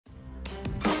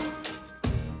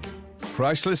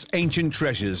Priceless ancient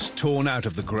treasures torn out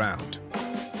of the ground.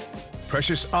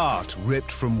 Precious art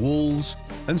ripped from walls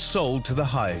and sold to the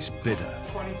highest bidder.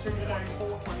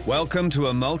 Welcome to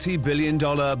a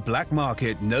multi-billion-dollar black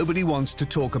market nobody wants to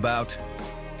talk about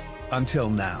until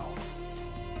now.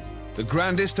 The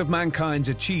grandest of mankind's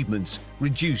achievements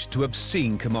reduced to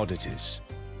obscene commodities.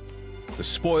 The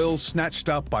spoils snatched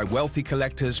up by wealthy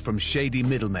collectors from shady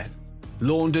middlemen,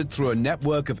 laundered through a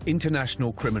network of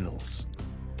international criminals.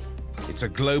 It's a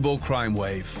global crime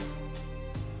wave,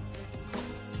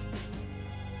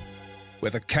 where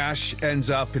the cash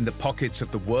ends up in the pockets of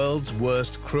the world's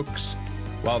worst crooks,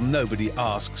 while nobody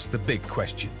asks the big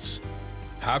questions.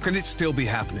 How can it still be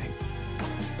happening?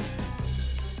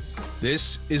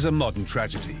 This is a modern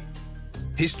tragedy.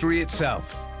 History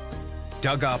itself,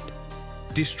 dug up,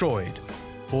 destroyed,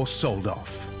 or sold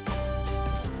off.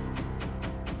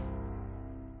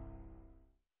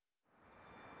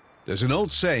 There's an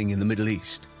old saying in the Middle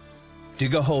East: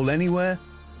 dig a hole anywhere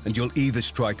and you'll either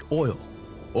strike oil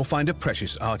or find a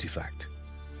precious artifact.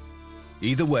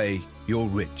 Either way, you're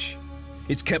rich.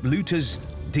 It's kept looters,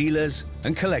 dealers,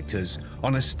 and collectors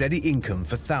on a steady income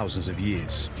for thousands of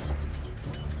years.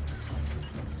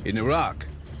 In Iraq,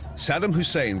 Saddam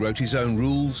Hussein wrote his own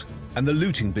rules, and the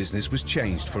looting business was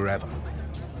changed forever.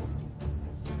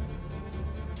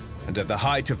 And at the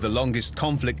height of the longest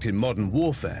conflict in modern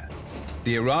warfare,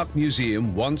 the Iraq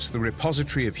Museum, once the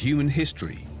repository of human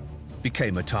history,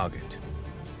 became a target.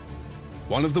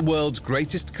 One of the world's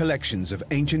greatest collections of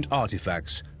ancient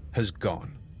artifacts has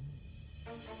gone.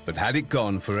 But had it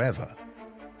gone forever?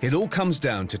 It all comes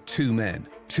down to two men,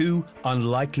 two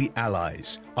unlikely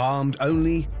allies, armed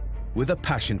only with a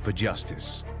passion for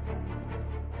justice.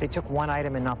 They took one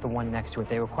item and not the one next to it.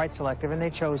 They were quite selective, and they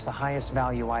chose the highest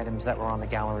value items that were on the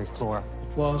gallery floor.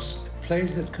 It was a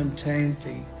place that contained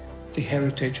the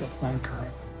heritage of mankind.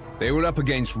 They were up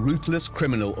against ruthless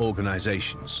criminal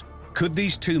organizations. Could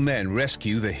these two men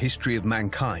rescue the history of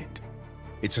mankind?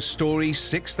 It's a story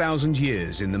 6,000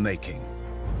 years in the making.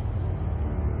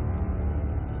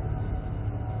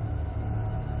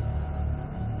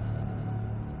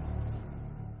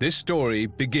 This story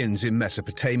begins in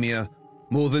Mesopotamia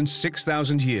more than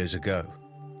 6,000 years ago.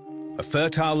 A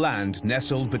fertile land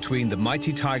nestled between the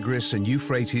mighty Tigris and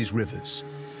Euphrates rivers.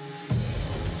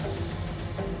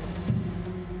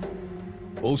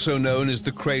 Also known as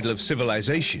the cradle of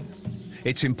civilization,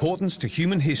 its importance to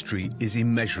human history is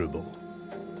immeasurable.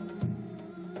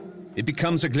 It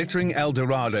becomes a glittering El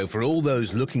Dorado for all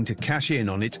those looking to cash in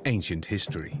on its ancient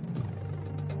history.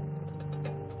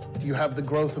 You have the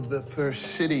growth of the first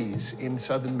cities in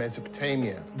southern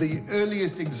Mesopotamia, the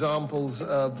earliest examples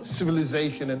of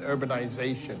civilization and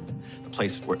urbanization. The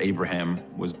place where Abraham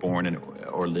was born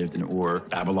or lived in Ur.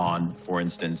 Babylon, for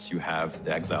instance, you have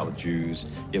the exile of Jews.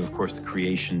 You have, of course, the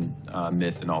creation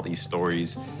myth and all these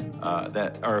stories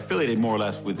that are affiliated more or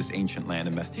less with this ancient land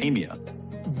of Mesopotamia.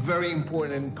 Very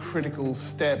important and critical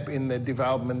step in the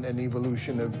development and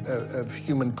evolution of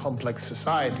human complex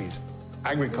societies.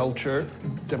 Agriculture,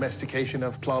 domestication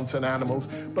of plants and animals,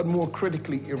 but more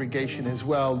critically irrigation as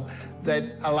well,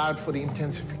 that allowed for the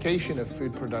intensification of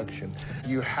food production.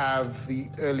 You have the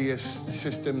earliest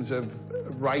systems of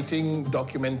writing,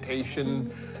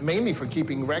 documentation, mainly for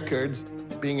keeping records,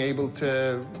 being able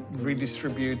to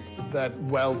redistribute that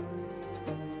wealth.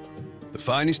 The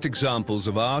finest examples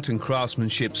of art and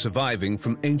craftsmanship surviving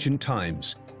from ancient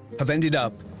times have ended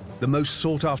up the most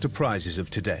sought-after prizes of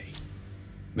today.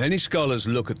 Many scholars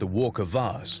look at the Walk of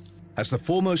Vase as the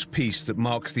foremost piece that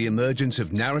marks the emergence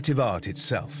of narrative art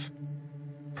itself.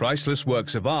 Priceless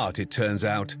works of art, it turns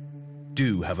out,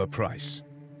 do have a price.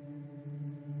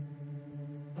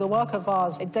 The work of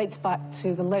Vase, it dates back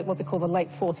to the what we call the late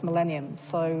 4th millennium,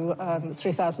 so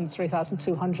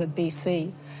 3200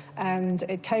 BC. And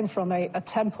it came from a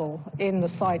temple in the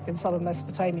site in southern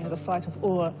Mesopotamia, the site of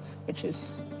Ur, which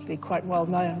is really quite well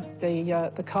known.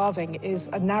 The carving is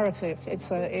a narrative,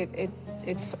 it's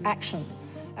action,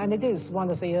 and it is one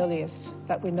of the earliest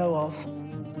that we know of.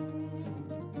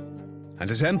 And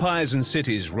as empires and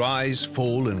cities rise,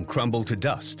 fall, and crumble to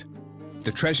dust,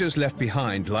 the treasures left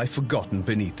behind lie forgotten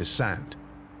beneath the sand.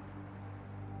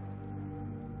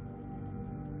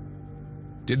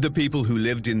 Did the people who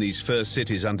lived in these first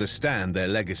cities understand their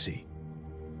legacy?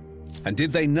 And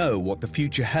did they know what the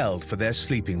future held for their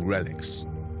sleeping relics?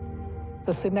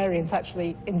 The Sumerians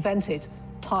actually invented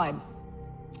time.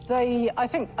 I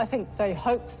think they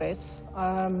hoped this,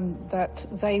 that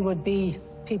they would be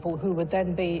people who would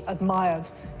then be admired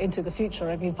into the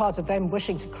future. I mean, part of them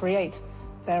wishing to create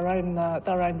their own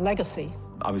legacy.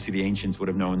 Obviously, the ancients would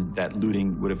have known that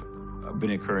looting would have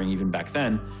been occurring even back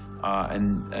then,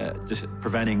 and just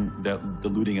preventing the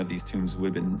looting of these tombs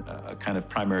would have been a kind of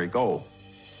primary goal.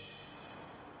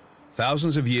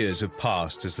 Thousands of years have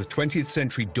passed as the 20th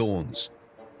century dawns,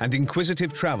 and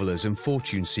inquisitive travelers and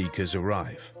fortune seekers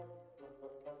arrive.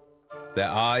 Their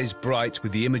eyes bright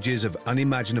with the images of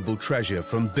unimaginable treasure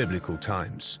from biblical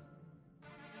times.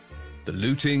 The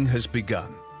looting has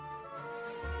begun.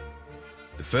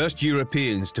 The first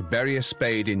Europeans to bury a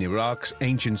spade in Iraq's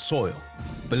ancient soil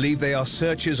believe they are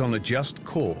searchers on a just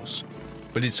cause,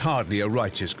 but it's hardly a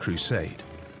righteous crusade.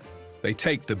 They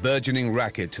take the burgeoning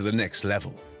racket to the next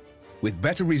level. With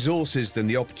better resources than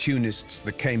the opportunists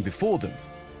that came before them,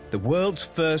 the world's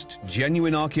first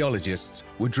genuine archaeologists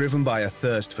were driven by a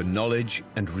thirst for knowledge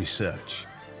and research.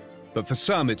 But for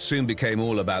some, it soon became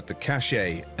all about the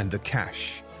cachet and the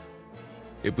cash.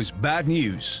 It was bad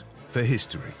news for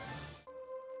history.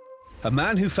 A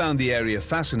man who found the area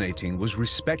fascinating was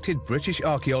respected British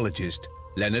archaeologist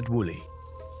Leonard Woolley.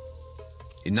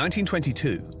 In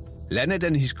 1922, Leonard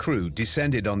and his crew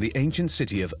descended on the ancient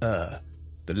city of Ur,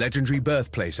 the legendary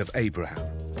birthplace of Abraham.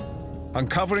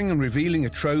 Uncovering and revealing a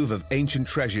trove of ancient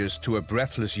treasures to a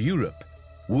breathless Europe,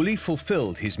 Woolley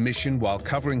fulfilled his mission while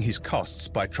covering his costs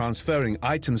by transferring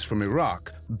items from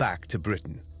Iraq back to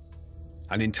Britain.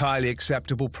 An entirely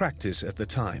acceptable practice at the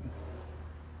time.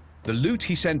 The loot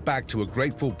he sent back to a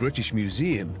grateful British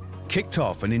museum kicked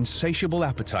off an insatiable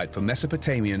appetite for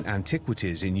Mesopotamian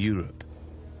antiquities in Europe.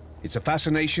 It's a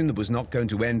fascination that was not going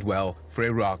to end well for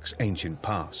Iraq's ancient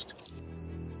past.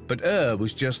 But Ur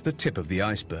was just the tip of the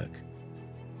iceberg.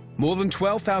 More than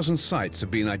 12,000 sites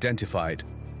have been identified,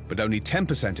 but only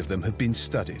 10% of them have been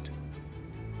studied.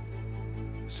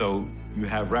 So you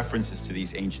have references to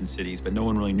these ancient cities, but no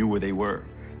one really knew where they were.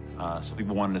 So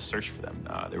people wanted to search for them.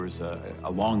 There was a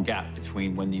long gap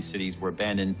between when these cities were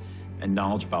abandoned and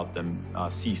knowledge about them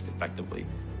ceased effectively.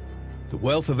 The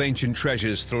wealth of ancient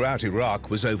treasures throughout Iraq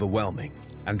was overwhelming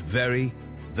and very,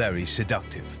 very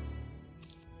seductive.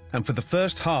 And for the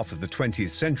first half of the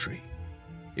 20th century,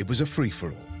 it was a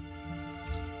free-for-all.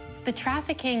 The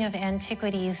trafficking of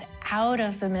antiquities out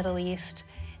of the Middle East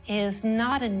is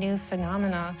not a new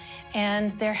phenomenon,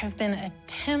 and there have been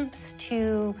attempts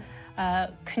to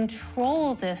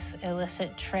control this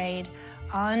illicit trade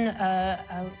on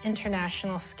an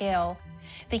international scale.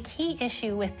 The key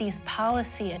issue with these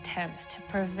policy attempts to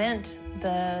prevent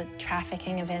the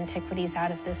trafficking of antiquities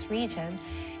out of this region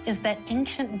is that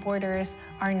ancient borders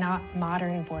are not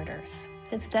modern borders.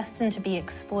 It's destined to be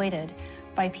exploited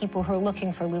by people who are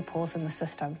looking for loopholes in the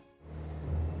system.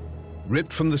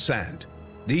 Ripped from the sand,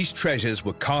 these treasures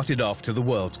were carted off to the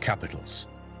world's capitals.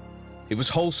 It was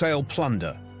wholesale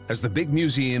plunder as the big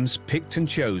museums picked and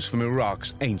chose from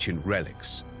Iraq's ancient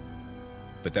relics.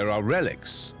 But there are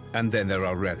relics, and then there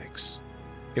are relics.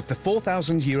 If the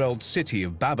 4,000-year-old city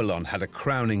of Babylon had a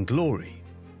crowning glory,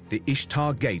 the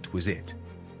Ishtar Gate was it.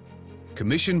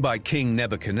 Commissioned by King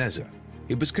Nebuchadnezzar,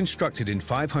 it was constructed in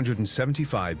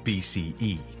 575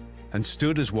 BCE and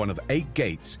stood as one of 8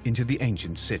 gates into the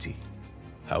ancient city.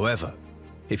 However,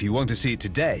 if you want to see it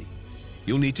today,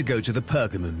 you'll need to go to the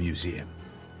Pergamon Museum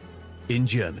in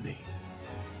Germany.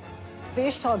 The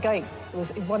Ishtar Gate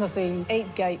was one of the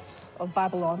 8 gates of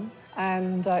Babylon,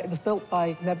 and it was built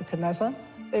by Nebuchadnezzar.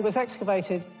 It was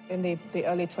excavated in the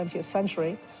early 20th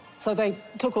century. So they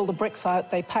took all the bricks out,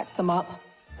 they packed them up.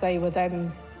 They were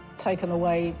then taken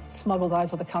away, smuggled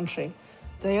out of the country.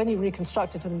 They only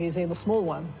reconstructed in the museum the small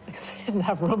one because they didn't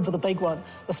have room for the big one.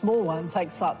 The small one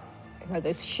takes up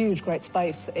this huge, great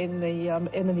space in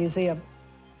the museum.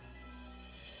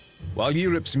 While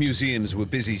Europe's museums were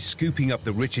busy scooping up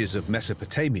the riches of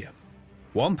Mesopotamia,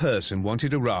 one person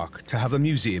wanted Iraq to have a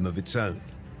museum of its own.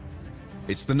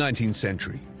 It's the 19th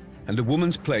century, and a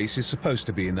woman's place is supposed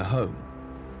to be in the home.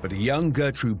 But a young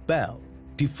Gertrude Bell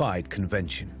defied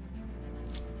convention.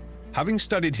 Having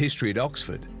studied history at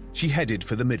Oxford, she headed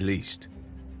for the Middle East.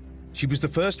 She was the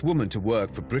first woman to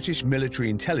work for British military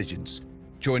intelligence,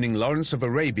 joining Lawrence of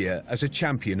Arabia as a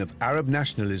champion of Arab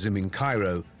nationalism in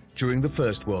Cairo during the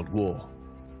First World War.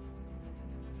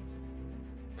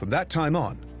 From that time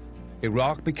on,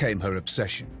 Iraq became her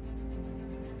obsession.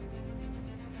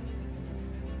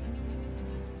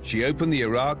 She opened the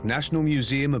Iraq National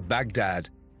Museum of Baghdad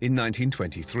in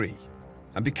 1923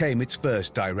 and became its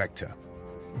first director.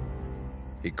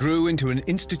 It grew into an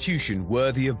institution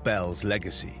worthy of Bell's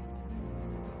legacy.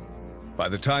 By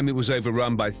the time it was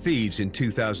overrun by thieves in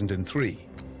 2003,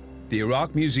 the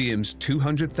Iraq Museum's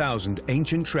 200,000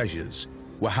 ancient treasures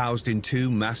were housed in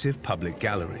 2 massive public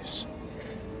galleries.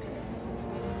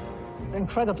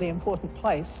 incredibly important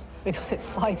place because it's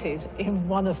sited in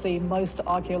one of the most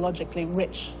archaeologically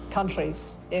rich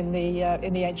countries in the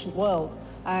ancient world.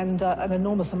 And an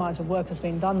enormous amount of work has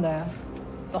been done there.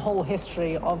 The whole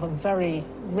history of a very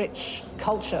rich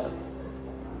culture.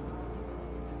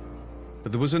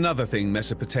 But there was another thing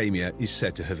Mesopotamia is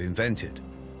said to have invented.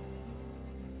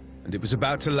 And it was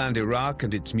about to land Iraq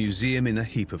and its museum in a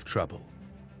heap of trouble.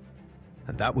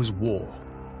 And that was war.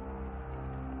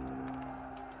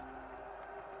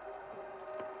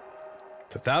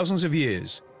 For thousands of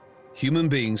years, human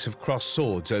beings have crossed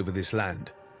swords over this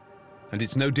land. And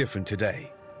it's no different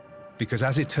today, because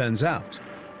as it turns out,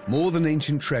 more than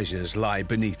ancient treasures lie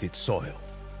beneath its soil.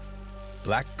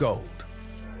 Black gold,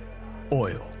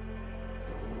 oil.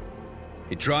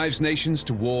 It drives nations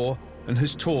to war and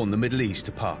has torn the Middle East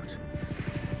apart.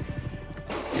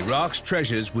 Iraq's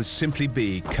treasures would simply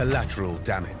be collateral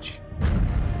damage.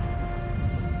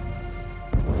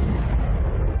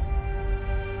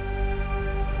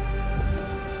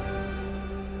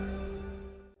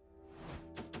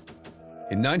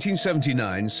 In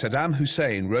 1979, Saddam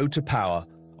Hussein rode to power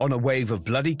on a wave of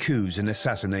bloody coups and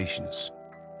assassinations.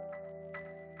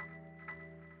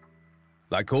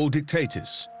 Like all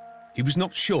dictators, he was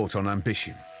not short on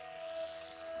ambition.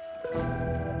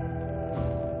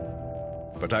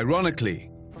 But ironically,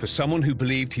 for someone who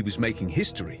believed he was making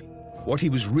history, what he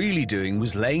was really doing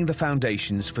was laying the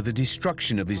foundations for the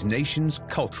destruction of his nation's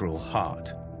cultural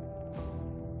heart.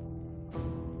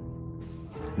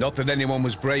 Not that anyone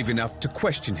was brave enough to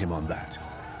question him on that.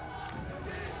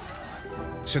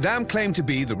 Saddam claimed to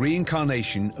be the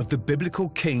reincarnation of the biblical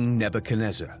king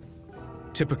Nebuchadnezzar,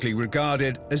 typically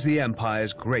regarded as the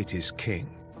empire's greatest king.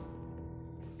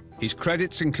 His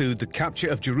credits include the capture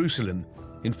of Jerusalem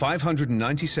in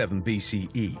 597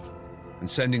 BCE and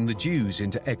sending the Jews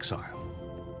into exile.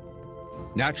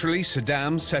 Naturally,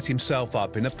 Saddam set himself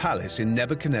up in a palace in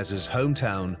Nebuchadnezzar's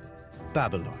hometown,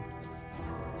 Babylon.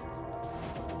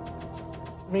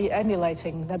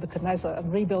 Re-emulating Nebuchadnezzar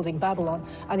and rebuilding Babylon,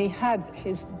 and he had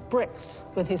his bricks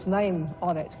with his name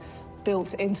on it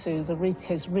built into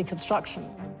his reconstruction.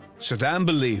 Saddam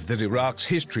believed that Iraq's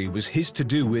history was his to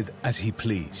do with as he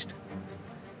pleased.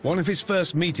 One of his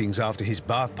first meetings after his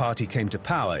Ba'ath Party came to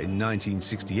power in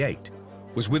 1968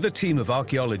 was with a team of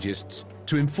archaeologists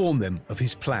to inform them of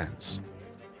his plans.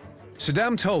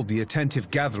 Saddam told the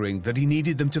attentive gathering that he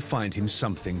needed them to find him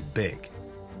something big.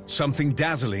 Something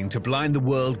dazzling to blind the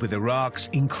world with Iraq's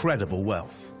incredible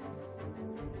wealth.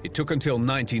 It took until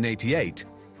 1988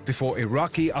 before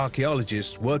Iraqi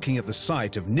archaeologists working at the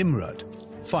site of Nimrud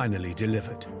finally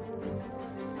delivered.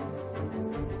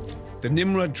 The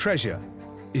Nimrud treasure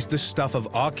is the stuff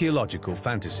of archaeological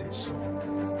fantasies.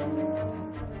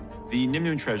 The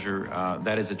Nimrud treasure,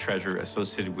 that is a treasure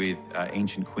associated with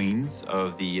ancient queens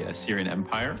of the Assyrian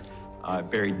Empire.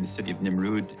 Buried in the city of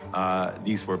Nimrud.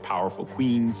 These were powerful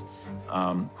queens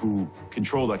who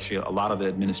controlled actually a lot of the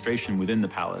administration within the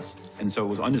palace. And so it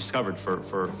was undiscovered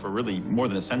for really more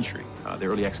than a century. The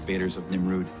early excavators of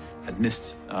Nimrud had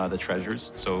missed the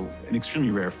treasures. So an extremely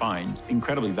rare find,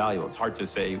 incredibly valuable. It's hard to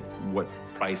say what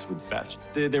price would fetch.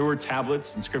 There were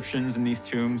tablets, inscriptions in these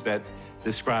tombs that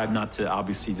describe not to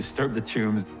obviously disturb the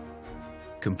tombs.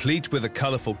 Complete with a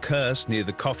colorful curse near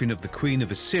the coffin of the Queen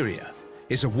of Assyria,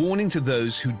 is a warning to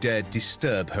those who dared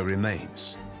disturb her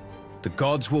remains. The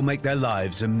gods will make their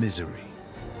lives a misery.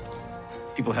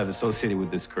 People have associated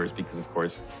with this curse because, of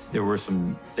course, there were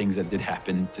some things that did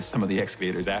happen to some of the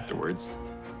excavators afterwards.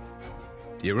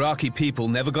 The Iraqi people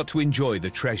never got to enjoy the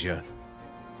treasure,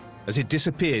 as it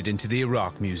disappeared into the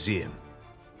Iraq Museum.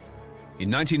 In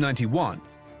 1991,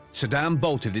 Saddam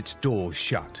bolted its doors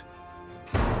shut,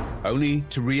 only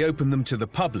to reopen them to the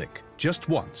public just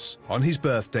once on his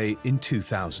birthday in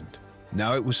 2000.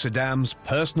 Now it was Saddam's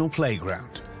personal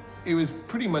playground. It was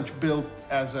pretty much built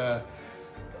as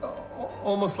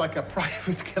almost like a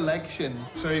private collection.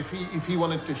 So if he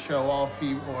wanted to show off,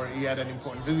 or he had an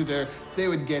important visitor, they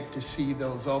would get to see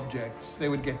those objects. They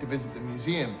would get to visit the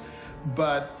museum.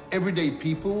 But everyday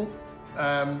people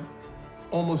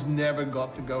almost never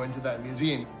got to go into that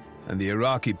museum. And the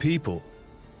Iraqi people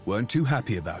weren't too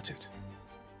happy about it.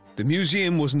 The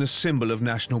museum wasn't a symbol of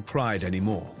national pride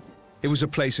anymore. It was a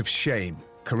place of shame,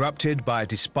 corrupted by a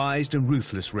despised and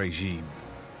ruthless regime.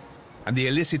 And the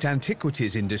illicit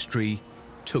antiquities industry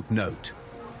took note.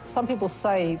 Some people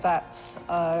say that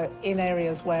in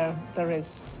areas where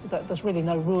there's really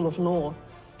no rule of law,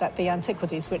 that the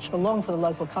antiquities, which belong to the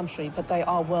local country, but they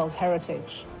are world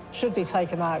heritage, should be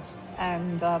taken out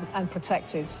and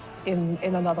protected in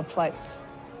another place.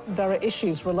 There are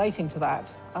issues relating to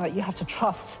that. You have to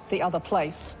trust the other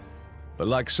place. But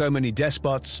like so many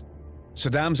despots,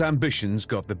 Saddam's ambitions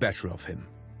got the better of him.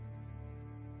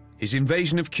 His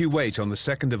invasion of Kuwait on the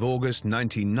 2nd of August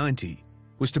 1990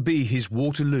 was to be his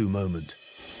Waterloo moment.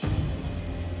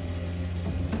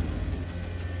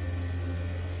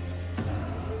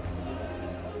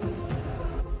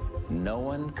 No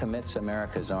one commits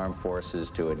America's armed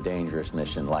forces to a dangerous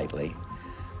mission lightly,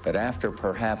 but after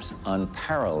perhaps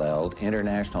unparalleled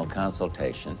international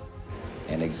consultation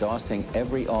and exhausting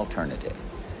every alternative,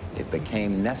 it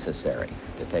became necessary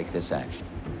to take this action.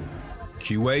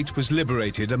 Kuwait was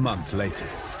liberated a month later.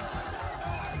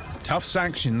 Tough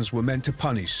sanctions were meant to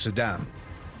punish Saddam,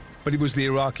 but it was the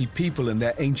Iraqi people and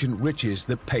their ancient riches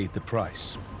that paid the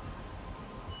price.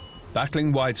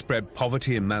 Battling widespread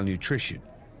poverty and malnutrition,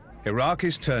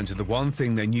 Iraqis turned to the one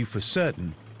thing they knew for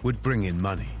certain would bring in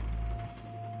money: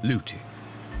 looting.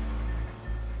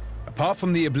 Apart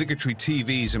from the obligatory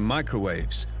TVs and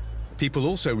microwaves, people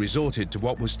also resorted to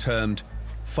what was termed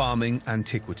farming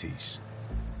antiquities.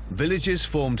 Villagers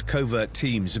formed covert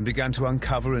teams and began to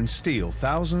uncover and steal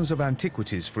thousands of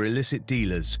antiquities for illicit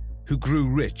dealers who grew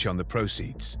rich on the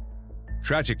proceeds.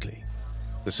 Tragically,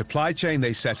 the supply chain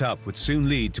they set up would soon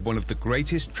lead to one of the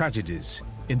greatest tragedies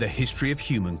in the history of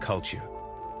human culture.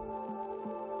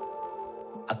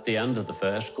 At the end of the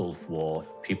first Gulf War,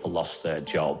 people lost their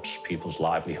jobs, people's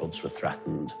livelihoods were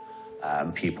threatened,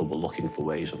 people were looking for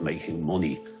ways of making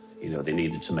money. You know, they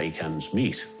needed to make ends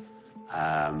meet.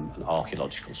 And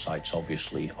archaeological sites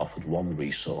obviously offered one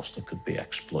resource that could be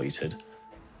exploited.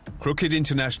 Crooked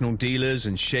international dealers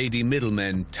and shady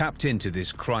middlemen tapped into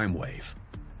this crime wave,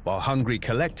 while hungry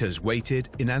collectors waited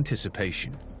in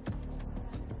anticipation.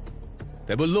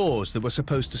 There were laws that were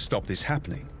supposed to stop this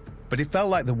happening, but it felt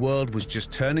like the world was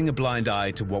just turning a blind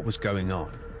eye to what was going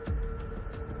on.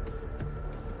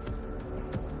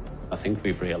 I think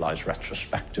we've realized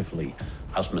retrospectively,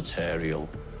 as material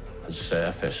has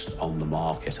surfaced on the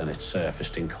market and it's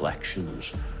surfaced in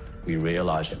collections, we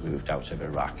realize it moved out of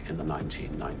Iraq in the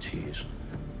 1990s,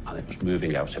 and it was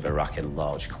moving out of Iraq in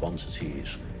large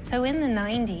quantities. So in the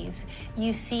 90s,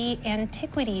 you see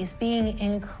antiquities being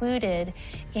included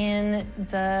in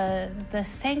the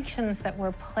sanctions that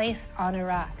were placed on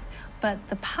Iraq. But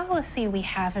the policy we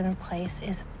have in place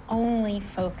is only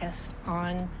focused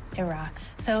on Iraq.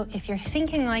 So if you're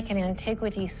thinking like an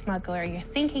antiquity smuggler, you're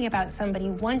thinking about somebody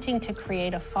wanting to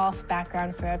create a false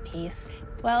background for a piece,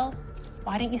 well,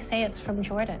 why don't you say it's from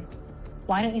Jordan?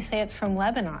 Why don't you say it's from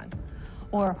Lebanon?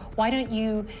 Or why don't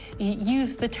you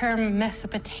use the term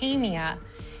Mesopotamia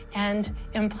and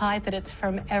imply that it's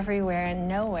from everywhere and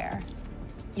nowhere?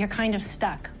 You're kind of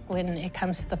stuck when it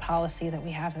comes to the policy that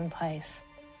we have in place.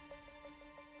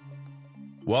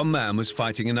 One man was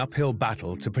fighting an uphill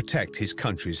battle to protect his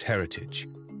country's heritage.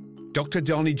 Dr.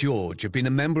 Donnie George had been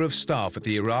a member of staff at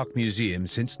the Iraq Museum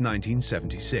since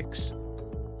 1976.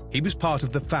 He was part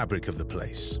of the fabric of the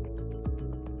place.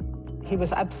 He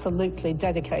was absolutely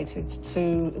dedicated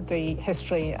to the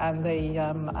history and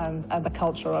the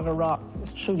culture of Iraq. He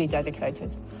was truly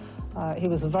dedicated. He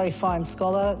was a very fine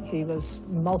scholar. He was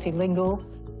multilingual.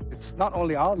 It's not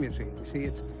only our museum, you see,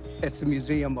 it's the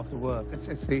museum of the world.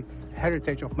 It's the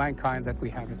heritage of mankind that we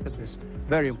have at this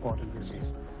very important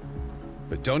museum.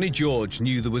 But Donnie George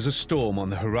knew there was a storm on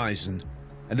the horizon,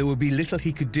 and there would be little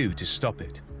he could do to stop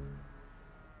it.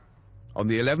 On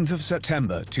the 11th of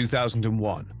September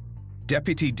 2001,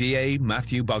 Deputy DA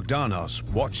Matthew Bogdanos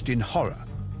watched in horror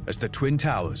as the Twin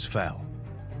Towers fell.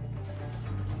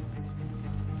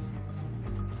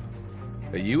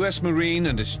 A US Marine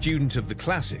and a student of the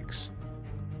classics,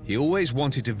 he always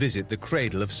wanted to visit the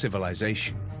cradle of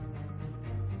civilization.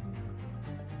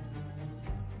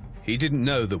 He didn't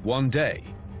know that one day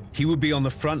he would be on the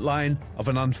front line of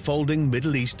an unfolding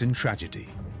Middle Eastern tragedy.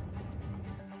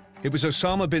 It was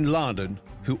Osama bin Laden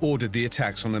who ordered the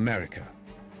attacks on America.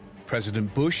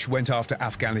 President Bush went after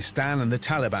Afghanistan and the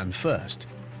Taliban first,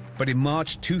 but in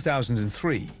March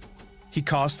 2003, he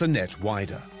cast the net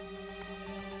wider.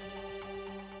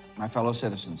 My fellow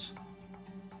citizens,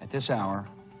 at this hour,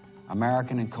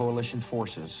 American and coalition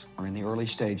forces are in the early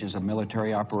stages of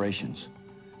military operations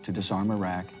to disarm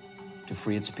Iraq, to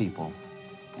free its people,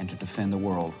 and to defend the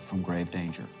world from grave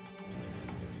danger.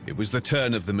 It was the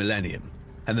turn of the millennium,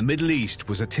 and the Middle East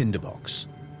was a tinderbox.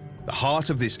 The heart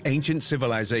of this ancient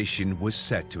civilization was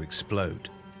set to explode.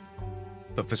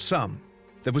 But for some,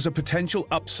 there was a potential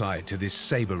upside to this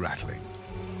saber-rattling.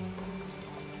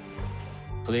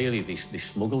 Clearly, these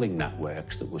smuggling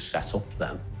networks that were set up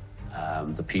then,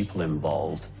 the people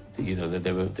involved, you know,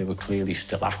 they were clearly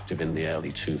still active in the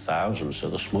early 2000s,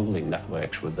 so the smuggling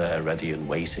networks were there ready and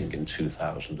waiting in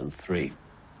 2003.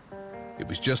 It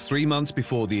was just 3 months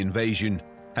before the invasion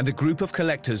and a group of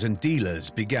collectors and dealers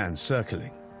began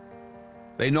circling.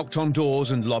 They knocked on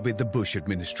doors and lobbied the Bush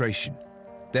administration.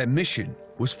 Their mission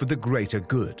was for the greater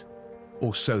good,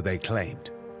 or so they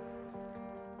claimed.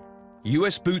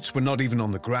 US boots were not even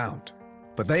on the ground,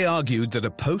 but they argued that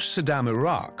a post-Saddam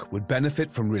Iraq would benefit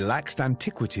from relaxed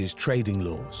antiquities trading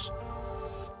laws,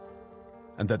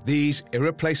 and that these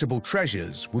irreplaceable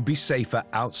treasures would be safer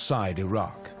outside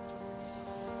Iraq.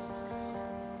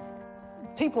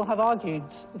 People have argued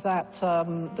that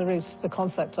there is the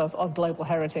concept of global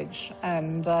heritage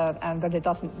and that it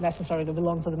doesn't necessarily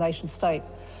belong to the nation state,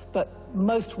 but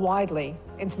most widely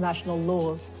international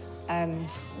laws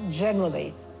and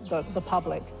generally the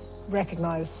public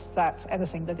recognize that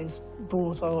anything that is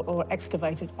brought or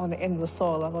excavated in the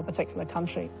soil of a particular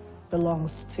country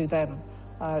belongs to them.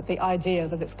 The idea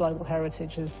that it's global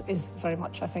heritage is very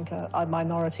much, I think, a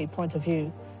minority point of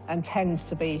view and tends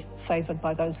to be favoured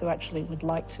by those who actually would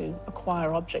like to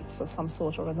acquire objects of some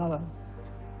sort or another.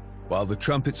 While the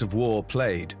trumpets of war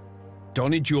played,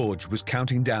 Donnie George was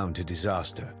counting down to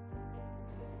disaster.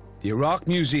 The Iraq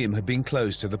Museum had been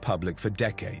closed to the public for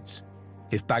decades.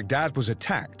 If Baghdad was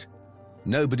attacked,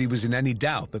 nobody was in any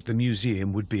doubt that the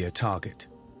museum would be a target.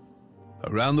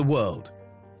 Around the world,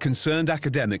 concerned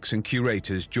academics and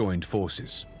curators joined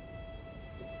forces.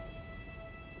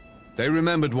 They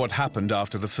remembered what happened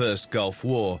after the First Gulf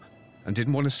War and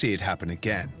didn't want to see it happen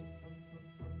again.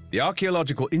 The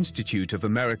Archaeological Institute of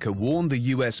America warned the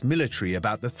US military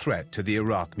about the threat to the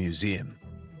Iraq Museum.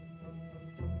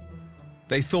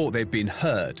 They thought they'd been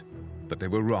heard, but they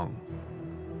were wrong.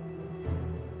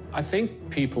 I think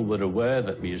people were aware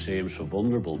that museums were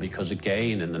vulnerable because,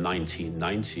 again, in the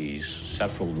 1990s,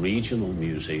 several regional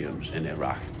museums in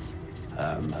Iraq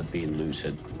had been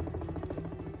looted.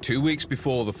 2 weeks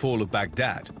before the fall of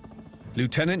Baghdad,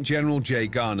 Lieutenant General Jay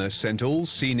Garner sent all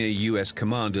senior US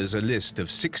commanders a list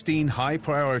of 16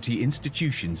 high-priority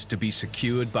institutions to be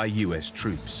secured by US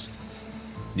troops.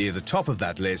 Near the top of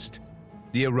that list,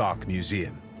 the Iraq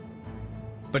Museum.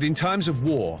 But in times of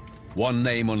war, one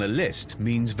name on a list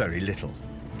means very little.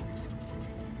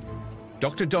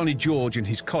 Dr. Donnie George and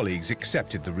his colleagues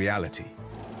accepted the reality.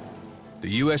 The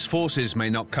US forces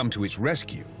may not come to its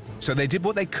rescue, so they did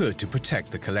what they could to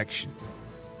protect the collection.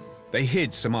 They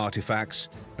hid some artifacts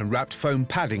and wrapped foam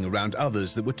padding around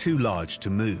others that were too large to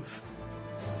move.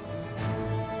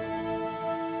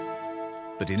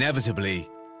 But inevitably,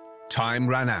 time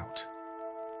ran out.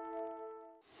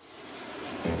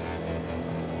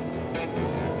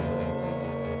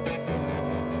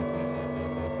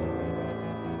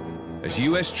 As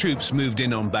US troops moved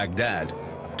in on Baghdad,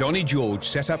 Donnie George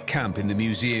set up camp in the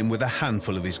museum with a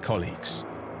handful of his colleagues.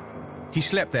 He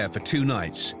slept there for 2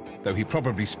 nights, though he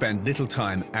probably spent little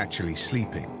time actually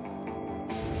sleeping.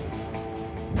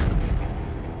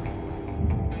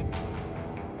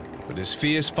 But as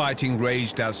fierce fighting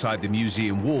raged outside the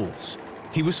museum walls,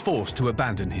 he was forced to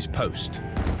abandon his post.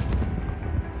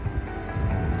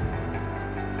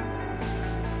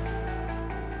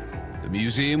 The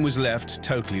museum was left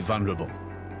totally vulnerable.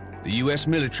 The US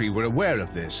military were aware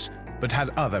of this, but had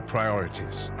other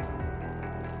priorities.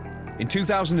 In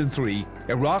 2003,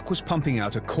 Iraq was pumping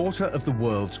out 1/4 of the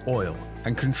world's oil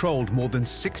and controlled more than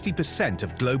 60%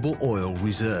 of global oil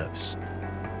reserves.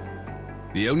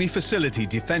 The only facility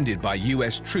defended by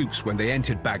US troops when they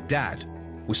entered Baghdad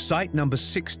was site number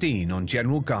 16 on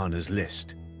General Garner's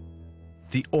list,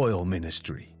 the Oil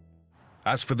Ministry.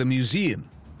 As for the museum,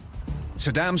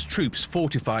 Saddam's troops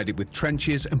fortified it with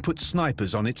trenches and put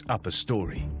snipers on its upper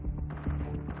story.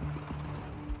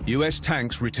 US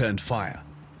tanks returned fire,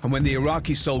 and when the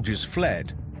Iraqi soldiers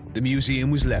fled, the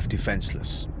museum was left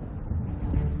defenseless.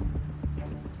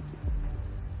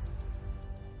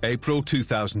 April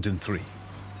 2003,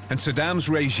 and Saddam's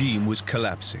regime was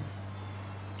collapsing.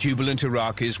 Jubilant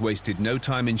Iraqis wasted no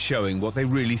time in showing what they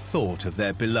really thought of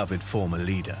their beloved former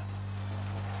leader.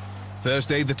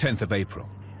 Thursday, the 10th of April.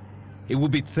 It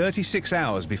would be 36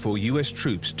 hours before US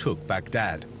troops took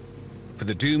Baghdad. For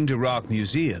the doomed Iraq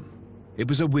Museum, it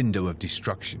was a window of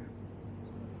destruction.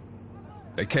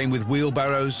 They came with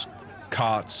wheelbarrows,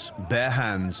 carts, bare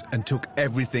hands, and took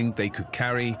everything they could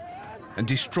carry and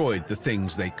destroyed the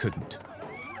things they couldn't.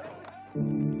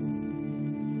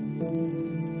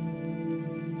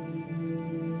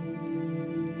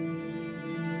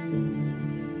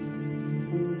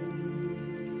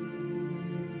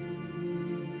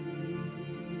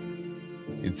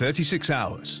 In 36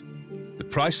 hours, the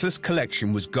priceless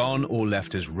collection was gone or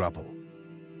left as rubble.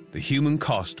 The human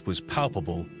cost was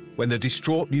palpable when the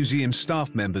distraught museum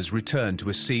staff members returned to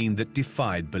a scene that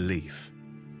defied belief.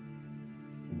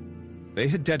 They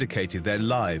had dedicated their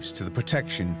lives to the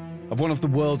protection of one of the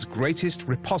world's greatest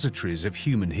repositories of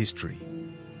human history.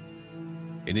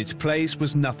 In its place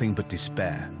was nothing but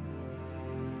despair.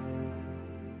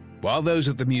 While those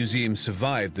at the museum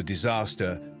survived the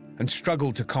disaster and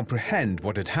struggled to comprehend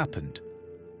what had happened,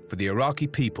 for the Iraqi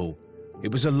people,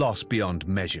 it was a loss beyond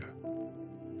measure.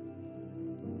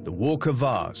 The Walker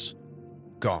vase,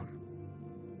 gone.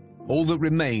 All that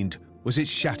remained was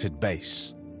its shattered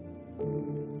base.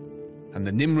 And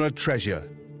the Nimrod treasure,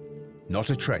 not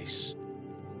a trace.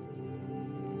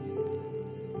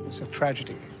 It's a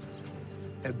tragedy,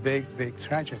 a big, big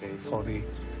tragedy for the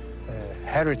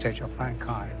heritage of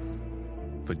mankind.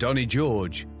 For Donnie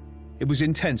George, it was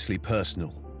intensely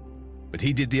personal. But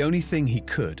he did the only thing he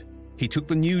could. He took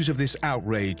the news of this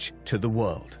outrage to the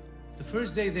world. The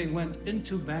first day they went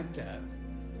into Baghdad,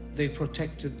 they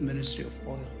protected the Ministry of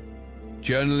Oil.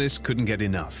 Journalists couldn't get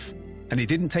enough, and it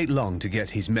didn't take long to get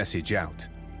his message out.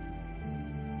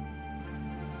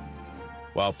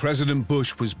 While President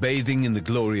Bush was bathing in the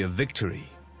glory of victory,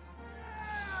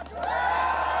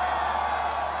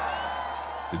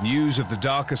 the news of the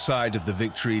darker side of the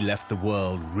victory left the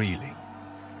world reeling.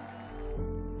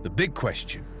 The big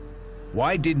question: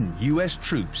 why didn't US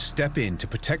troops step in to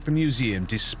protect the museum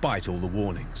despite all the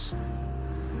warnings?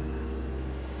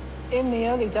 In the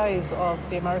early days of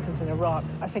the Americans in Iraq,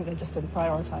 I think they just didn't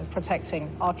prioritize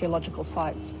protecting archaeological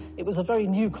sites. It was a very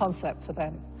new concept to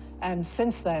them. And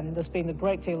since then, there's been a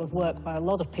great deal of work by a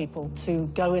lot of people to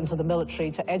go into the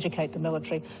military, to educate the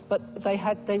military, but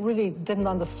they really didn't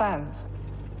understand.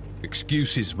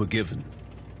 Excuses were given.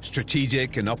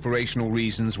 Strategic and operational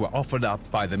reasons were offered up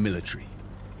by the military.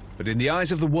 But in the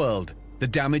eyes of the world, the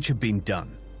damage had been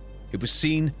done. It was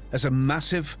seen as a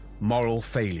massive moral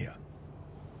failure.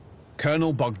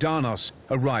 Colonel Bogdanos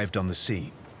arrived on the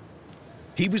scene.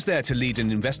 He was there to lead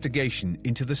an investigation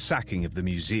into the sacking of the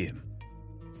museum.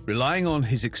 Relying on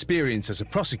his experience as a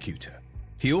prosecutor,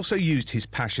 he also used his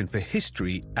passion for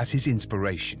history as his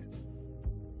inspiration.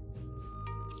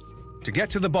 To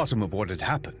get to the bottom of what had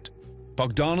happened,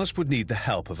 Bogdanos would need the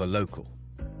help of a local.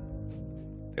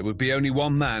 There would be only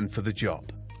one man for the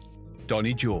job: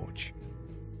 Donnie George.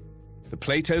 The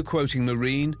Plato-quoting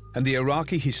Marine and the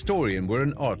Iraqi historian were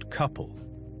an odd couple,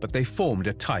 but they formed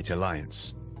a tight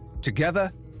alliance.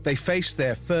 Together, they faced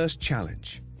their first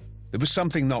challenge. There was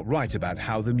something not right about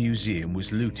how the museum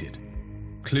was looted.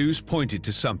 Clues pointed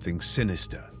to something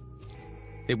sinister.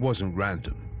 It wasn't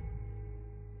random.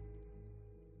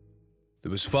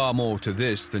 There was far more to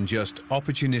this than just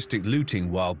opportunistic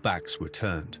looting while backs were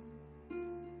turned.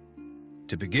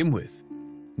 To begin with,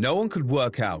 no one could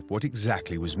work out what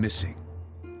exactly was missing.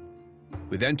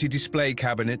 With empty display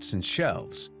cabinets and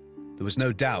shelves, there was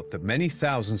no doubt that many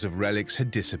thousands of relics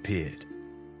had disappeared.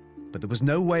 But there was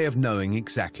no way of knowing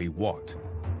exactly what.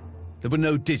 There were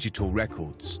no digital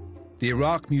records. The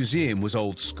Iraq Museum was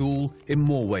old school in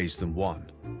more ways than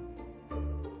one.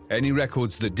 Any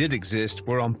records that did exist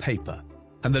were on paper,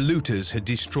 and the looters had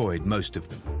destroyed most of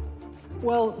them.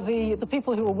 Well, the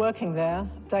people who were working there,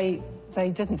 they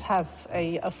didn't have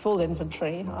a full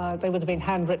inventory. They would have been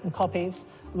handwritten copies.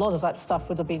 A lot of that stuff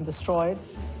would have been destroyed.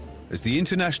 As the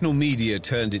international media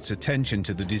turned its attention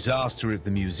to the disaster of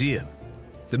the museum,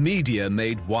 the media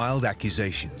made wild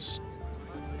accusations.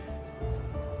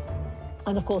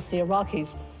 And of course the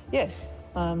Iraqis, yes,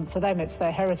 for them it's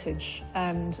their heritage.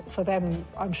 And for them,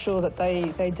 I'm sure that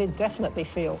they did definitely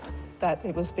feel that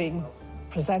it was being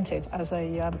presented as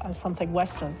something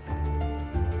Western.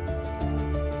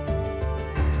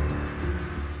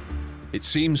 It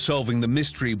seemed solving the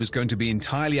mystery was going to be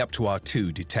entirely up to our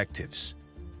two detectives.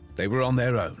 They were on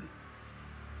their own.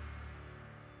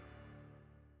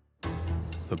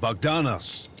 For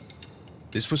Bogdanos,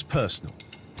 this was personal.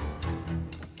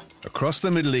 Across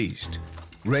the Middle East,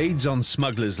 raids on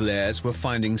smugglers' lairs were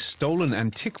finding stolen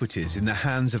antiquities in the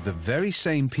hands of the very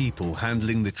same people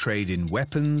handling the trade in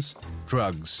weapons,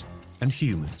 drugs, and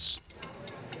humans.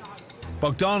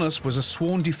 Bogdanos was a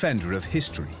sworn defender of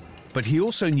history, but he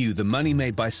also knew the money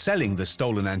made by selling the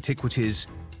stolen antiquities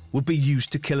would be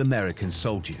used to kill American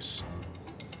soldiers.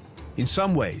 In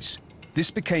some ways, this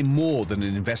became more than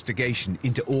an investigation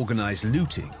into organized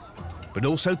looting, but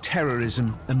also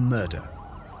terrorism and murder.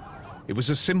 It was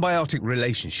a symbiotic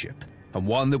relationship, and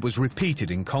one that was repeated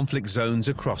in conflict zones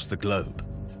across the globe.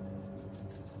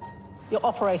 You're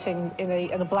operating in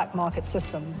a black market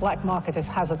system. Black market is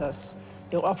hazardous.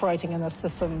 You're operating in a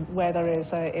system where there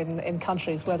is, in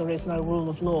countries where there is no rule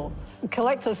of law.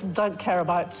 Collectors don't care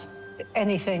about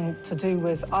anything to do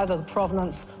with either the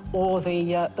provenance or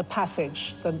the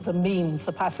passage, the means,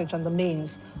 the passage and the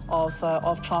means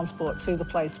of transport to the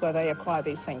place where they acquire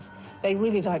these things. They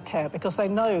really don't care because they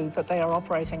know that they are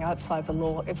operating outside the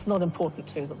law. It's not important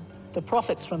to them. The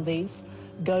profits from these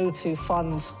go to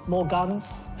fund more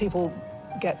guns. People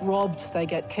get robbed, they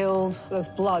get killed. There's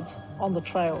blood on the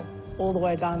trail all the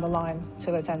way down the line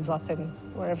till it ends up in,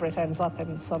 wherever it ends up,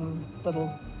 in some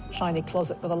little shiny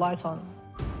closet with a light on.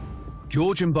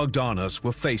 George and Bogdanos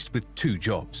were faced with two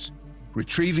jobs: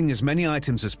 retrieving as many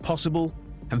items as possible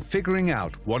and figuring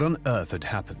out what on earth had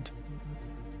happened.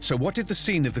 So what did the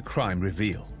scene of the crime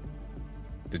reveal?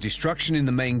 The destruction in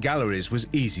the main galleries was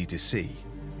easy to see.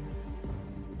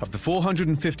 Of the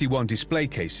 451 display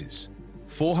cases,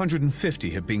 450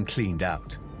 had been cleaned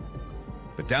out.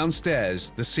 But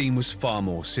downstairs, the scene was far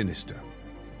more sinister.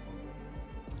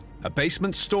 A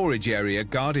basement storage area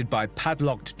guarded by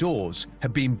padlocked doors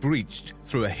had been breached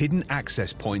through a hidden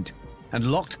access point,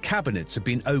 and locked cabinets had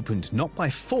been opened not by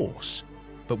force,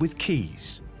 but with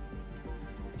keys.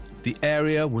 The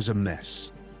area was a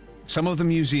mess. Some of the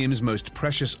museum's most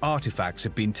precious artifacts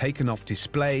had been taken off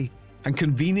display and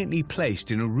conveniently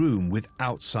placed in a room with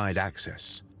outside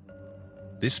access.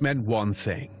 This meant one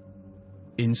thing: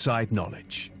 inside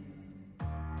knowledge.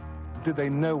 Did they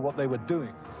know what they were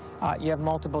doing? You have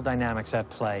multiple dynamics at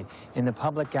play. In the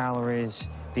public galleries,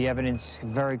 the evidence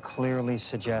very clearly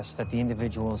suggests that the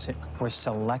individuals were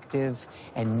selective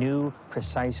and knew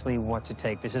precisely what to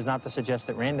take. This is not to suggest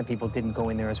that random people didn't go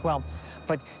in there as well,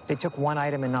 but they took one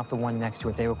item and not the one next to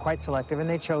it. They were quite selective, and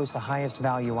they chose the highest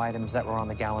value items that were on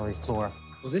the gallery floor.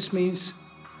 Well, this means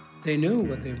they knew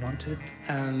what they wanted,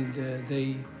 and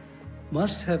they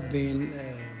must have been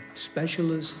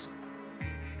specialists.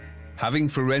 Having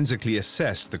forensically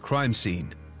assessed the crime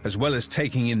scene, as well as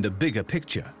taking in the bigger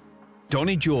picture,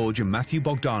 Donnie George and Matthew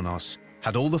Bogdanos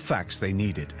had all the facts they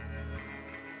needed.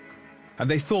 And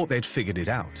they thought they'd figured it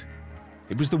out.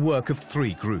 It was the work of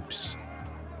three groups.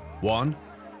 One,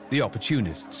 the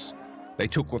opportunists. They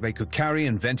took what they could carry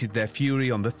and vented their fury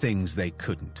on the things they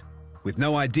couldn't. With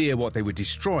no idea what they were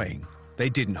destroying, they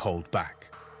didn't hold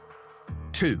back.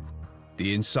 Two,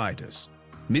 the insiders.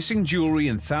 Missing jewelry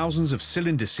and thousands of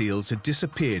cylinder seals had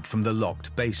disappeared from the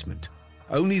locked basement.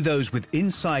 Only those with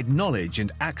inside knowledge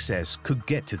and access could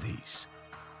get to these.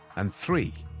 And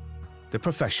three, the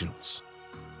professionals.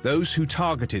 Those who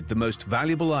targeted the most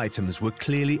valuable items were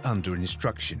clearly under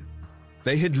instruction.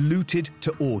 They had looted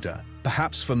to order,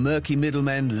 perhaps for murky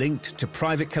middlemen linked to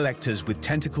private collectors with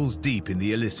tentacles deep in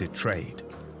the illicit trade.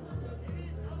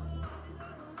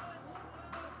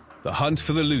 The hunt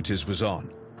for the looters was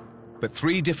on. But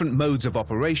three different modes of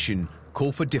operation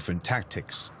call for different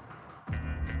tactics.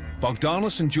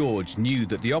 Bogdanos and George knew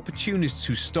that the opportunists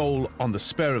who stole on the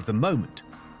spur of the moment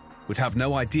would have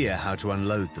no idea how to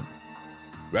unload them.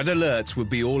 Red alerts would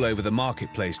be all over the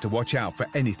marketplace to watch out for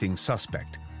anything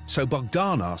suspect, so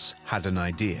Bogdanos had an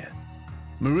idea.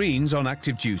 Marines on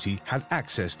active duty had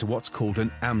access to what's called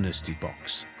an amnesty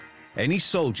box. Any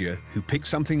soldier who picked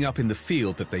something up in the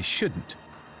field that they shouldn't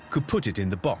could put it in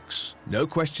the box, no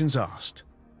questions asked.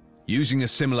 Using a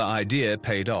similar idea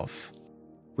paid off.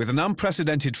 With an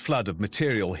unprecedented flood of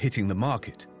material hitting the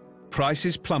market,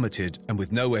 prices plummeted, and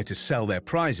with nowhere to sell their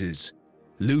prizes,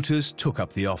 looters took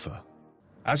up the offer.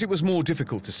 As it was more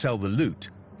difficult to sell the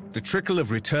loot, the trickle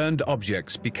of returned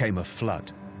objects became a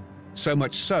flood. So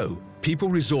much so, people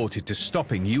resorted to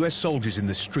stopping US soldiers in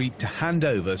the street to hand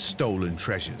over stolen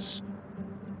treasures.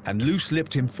 And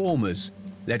loose-lipped informers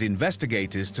led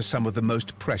investigators to some of the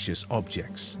most precious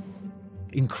objects.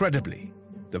 Incredibly,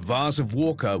 the vase of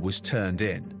Walker was turned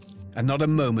in, and not a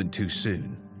moment too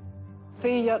soon.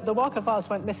 The Walker vase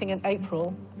went missing in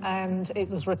April, and it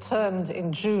was returned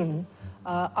in June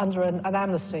under an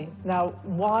amnesty. Now,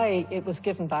 why it was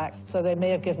given back, so they may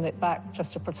have given it back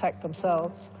just to protect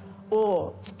themselves,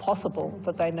 or it's possible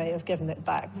that they may have given it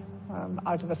back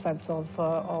out of a sense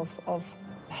of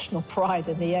national pride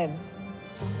in the end.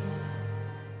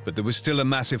 But there was still a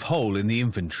massive hole in the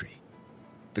inventory.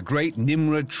 The great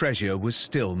Nimrod treasure was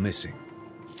still missing.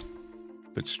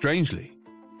 But strangely,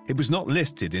 it was not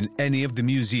listed in any of the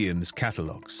museum's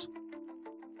catalogues.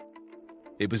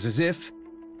 It was as if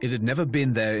it had never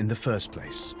been there in the first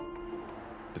place.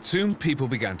 But soon people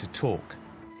began to talk.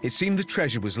 It seemed the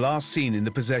treasure was last seen in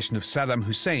the possession of Saddam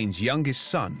Hussein's youngest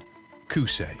son,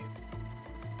 Qusay.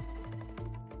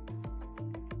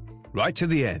 Right to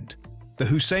the end, the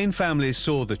Hussein family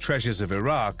saw the treasures of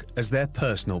Iraq as their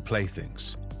personal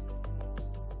playthings.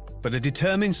 But a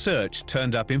determined search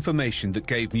turned up information that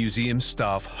gave museum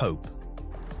staff hope.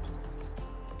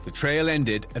 The trail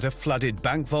ended at a flooded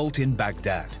bank vault in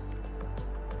Baghdad.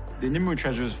 The Nimrud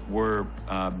treasures were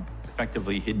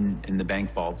effectively hidden in the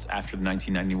bank vaults after the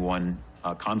 1991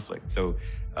 conflict. So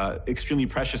extremely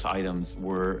precious items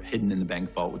were hidden in the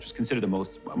bank vault, which was considered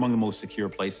among the most secure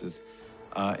places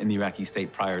in the Iraqi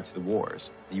state prior to the wars.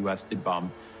 The U.S. did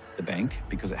bomb the bank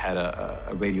because it had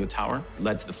a radio tower. It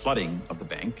led to the flooding of the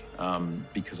bank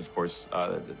because, of course,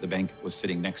 the bank was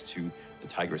sitting next to the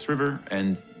Tigris River,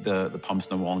 and the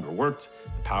pumps no longer worked,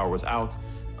 the power was out,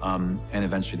 and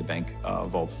eventually the bank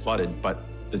vaults flooded, but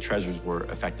the treasures were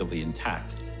effectively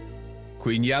intact.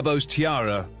 Queen Yabo's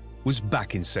tiara was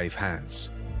back in safe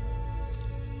hands.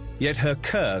 Yet her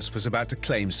curse was about to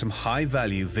claim some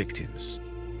high-value victims.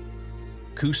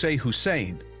 Qusay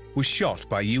Hussein was shot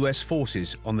by US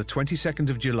forces on the 22nd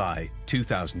of July,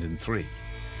 2003.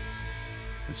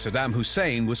 And Saddam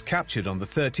Hussein was captured on the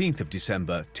 13th of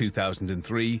December,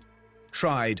 2003,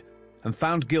 tried and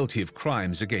found guilty of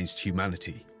crimes against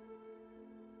humanity.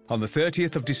 On the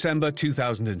 30th of December,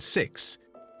 2006,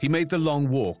 he made the long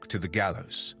walk to the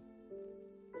gallows.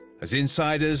 As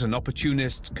insiders and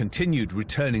opportunists continued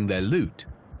returning their loot,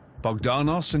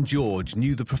 Bogdanos and George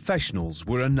knew the professionals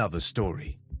were another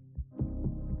story.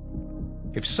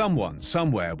 If someone,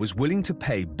 somewhere, was willing to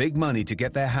pay big money to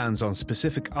get their hands on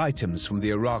specific items from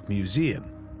the Iraq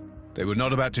Museum, they were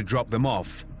not about to drop them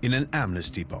off in an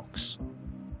amnesty box.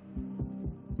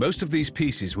 Most of these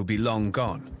pieces would be long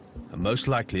gone, and most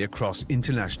likely across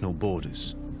international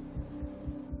borders.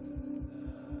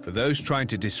 For those trying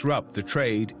to disrupt the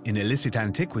trade in illicit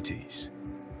antiquities,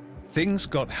 things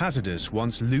got hazardous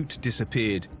once loot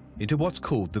disappeared into what's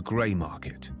called the grey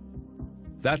market.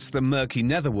 That's the murky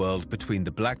netherworld between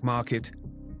the black market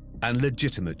and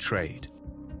legitimate trade.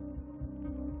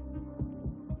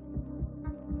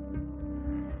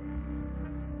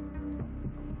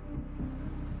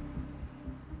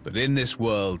 But in this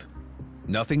world,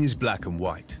 nothing is black and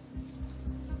white.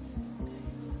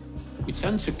 We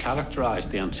tend to characterize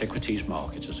the antiquities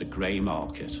market as a grey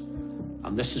market,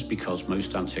 and this is because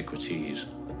most antiquities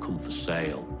that come for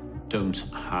sale don't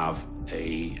have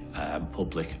a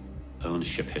public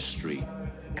ownership history.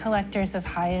 Collectors of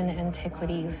high-end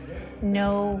antiquities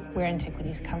know where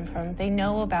antiquities come from. They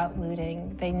know about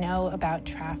looting. They know about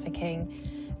trafficking.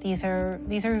 These are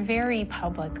very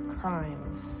public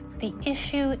crimes. The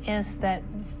issue is that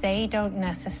they don't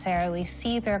necessarily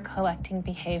see their collecting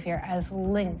behavior as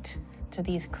linked to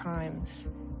these crimes.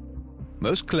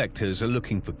 Most collectors are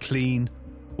looking for clean,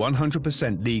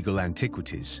 100% legal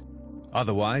antiquities.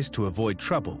 Otherwise, to avoid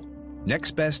trouble,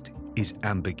 next best is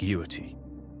ambiguity.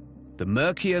 The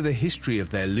murkier the history of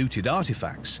their looted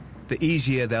artifacts, the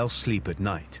easier they'll sleep at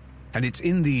night. And it's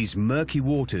in these murky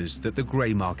waters that the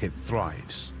grey market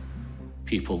thrives.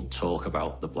 People talk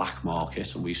about the black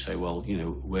market, and we say, well, you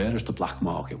know, where is the black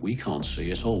market? We can't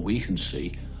see it. All we can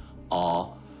see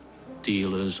are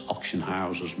dealers, auction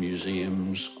houses,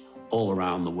 museums, all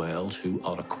around the world who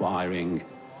are acquiring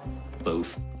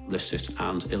both licit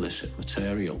and illicit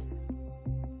material.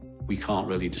 We can't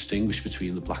really distinguish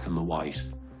between the black and the white.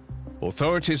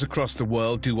 Authorities across the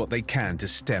world do what they can to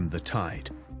stem the tide.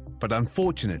 But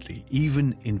unfortunately,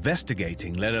 even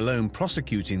investigating, let alone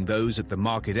prosecuting those at the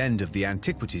market end of the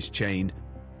antiquities chain,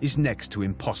 is next to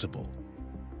impossible,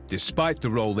 despite the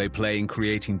role they play in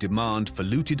creating demand for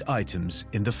looted items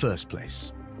in the first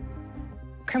place.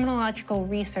 Criminological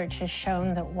research has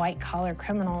shown that white-collar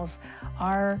criminals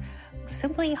are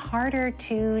simply harder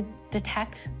to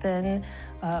detect than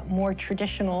more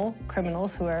traditional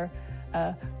criminals who are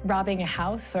robbing a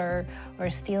house or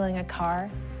stealing a car.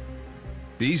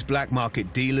 These black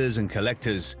market dealers and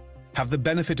collectors have the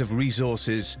benefit of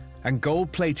resources and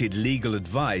gold-plated legal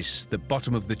advice that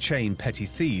bottom-of-the-chain petty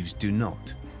thieves do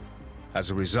not.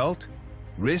 As a result,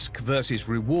 risk versus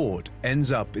reward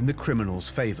ends up in the criminal's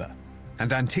favor,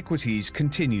 and antiquities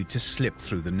continue to slip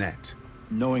through the net.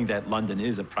 Knowing that London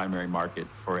is a primary market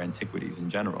for antiquities in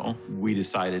general, we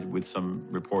decided with some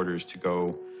reporters to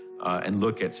go and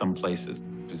look at some places.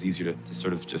 It was easier to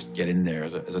sort of just get in there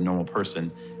as a normal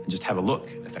person and just have a look,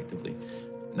 effectively.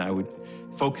 And I would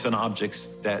focus on objects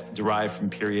that derive from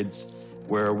periods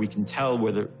where we can tell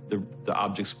where the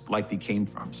objects likely came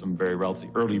from, some very relatively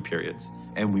early periods.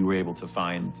 And we were able to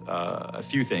find a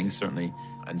few things, certainly,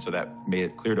 and so that made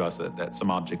it clear to us that some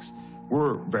objects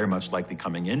were very much likely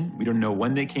coming in. We don't know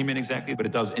when they came in exactly, but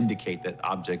it does indicate that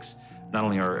objects not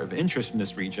only are of interest in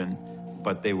this region,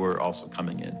 but they were also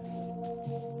coming in.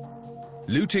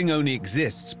 Looting only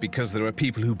exists because there are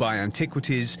people who buy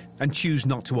antiquities and choose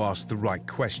not to ask the right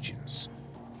questions.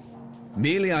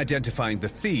 Merely identifying the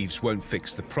thieves won't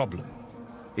fix the problem.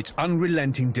 It's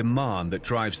unrelenting demand that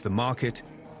drives the market,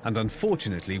 And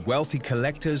unfortunately, wealthy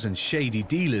collectors and shady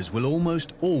dealers will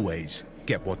almost always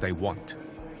get what they want.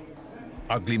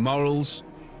 Ugly morals,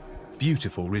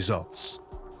 beautiful results.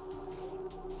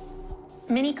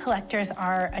 Many collectors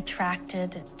are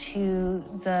attracted to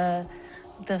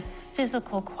the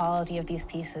physical quality of these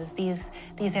pieces,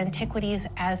 these antiquities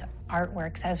as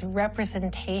artworks, as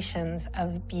representations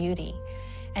of beauty.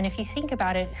 And if you think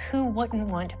about it, who wouldn't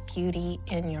want beauty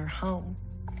in your home?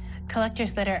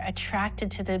 Collectors that are attracted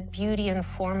to the beauty and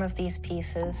form of these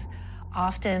pieces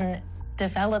often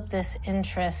develop this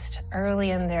interest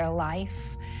early in their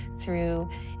life through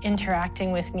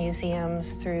interacting with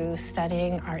museums, through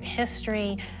studying art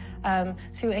history,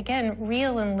 through, again,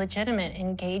 real and legitimate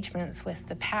engagements with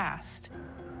the past.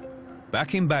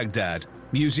 Back in Baghdad,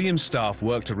 museum staff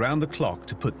worked around the clock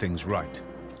to put things right.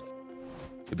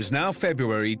 It was now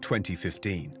February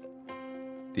 2015.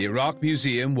 The Iraq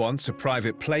Museum, once a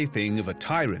private plaything of a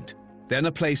tyrant, then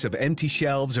a place of empty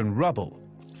shelves and rubble,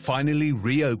 finally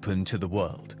reopened to the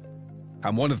world.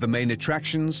 And one of the main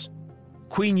attractions,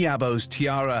 Queen Yabo's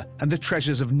tiara and the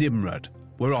treasures of Nimrud,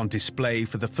 were on display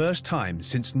for the first time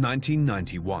since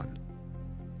 1991.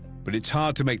 But it's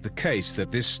hard to make the case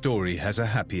that this story has a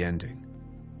happy ending.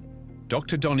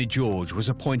 Dr. Donnie George was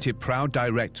appointed proud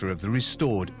director of the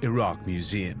restored Iraq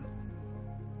Museum.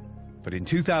 But in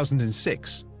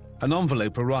 2006, an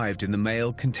envelope arrived in the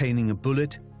mail containing a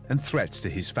bullet and threats to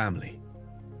his family.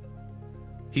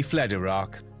 He fled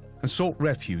Iraq and sought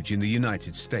refuge in the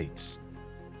United States.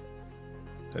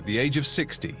 At the age of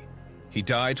 60, he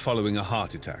died following a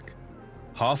heart attack,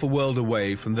 half a world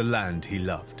away from the land he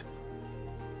loved.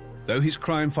 Though his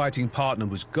crime-fighting partner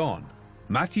was gone,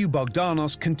 Matthew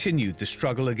Bogdanos continued the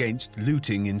struggle against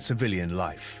looting in civilian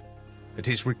life. At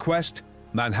his request,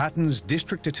 Manhattan's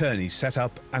district attorney set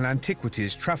up an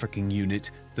antiquities trafficking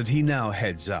unit that he now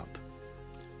heads up.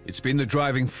 It's been the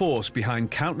driving force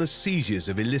behind countless seizures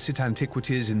of illicit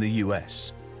antiquities in the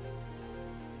US.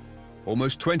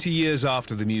 Almost 20 years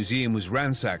after the museum was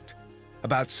ransacked,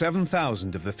 about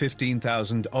 7,000 of the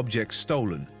 15,000 objects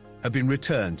stolen have been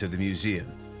returned to the museum.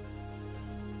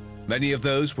 Many of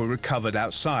those were recovered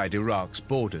outside Iraq's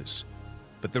borders,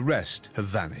 but the rest have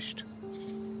vanished.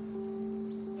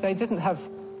 They didn't have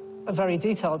a very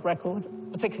detailed record,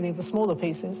 particularly the smaller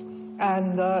pieces,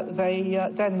 and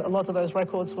then a lot of those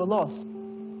records were lost.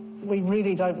 We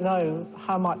really don't know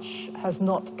how much has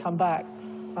not come back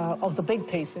of the big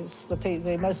pieces,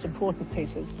 the most important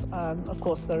pieces. Of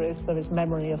course, there is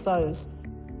memory of those.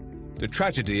 The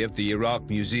tragedy of the Iraq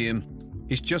Museum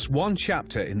is just one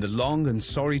chapter in the long and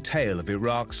sorry tale of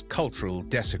Iraq's cultural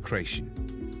desecration.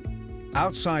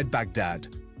 Outside Baghdad,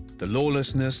 the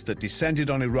lawlessness that descended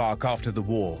on Iraq after the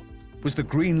war was the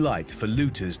green light for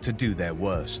looters to do their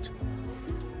worst.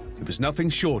 It was nothing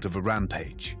short of a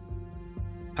rampage.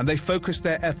 And they focused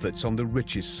their efforts on the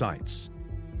richest sites.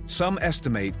 Some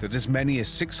estimate that as many as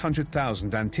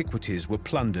 600,000 antiquities were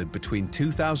plundered between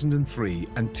 2003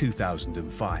 and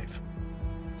 2005.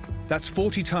 That's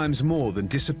 40 times more than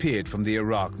disappeared from the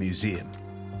Iraq Museum.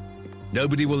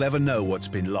 Nobody will ever know what's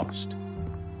been lost.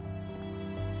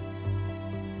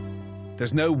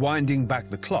 There's no winding back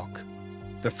the clock.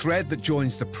 The thread that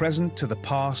joins the present to the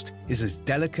past is as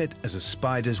delicate as a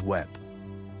spider's web.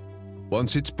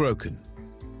 Once it's broken,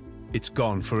 it's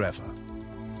gone forever.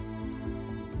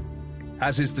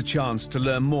 As is the chance to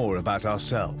learn more about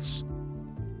ourselves.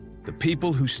 The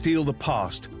people who steal the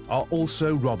past are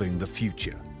also robbing the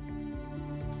future.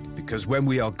 Because when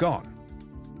we are gone,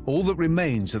 all that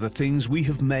remains are the things we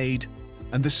have made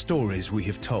and the stories we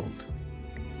have told.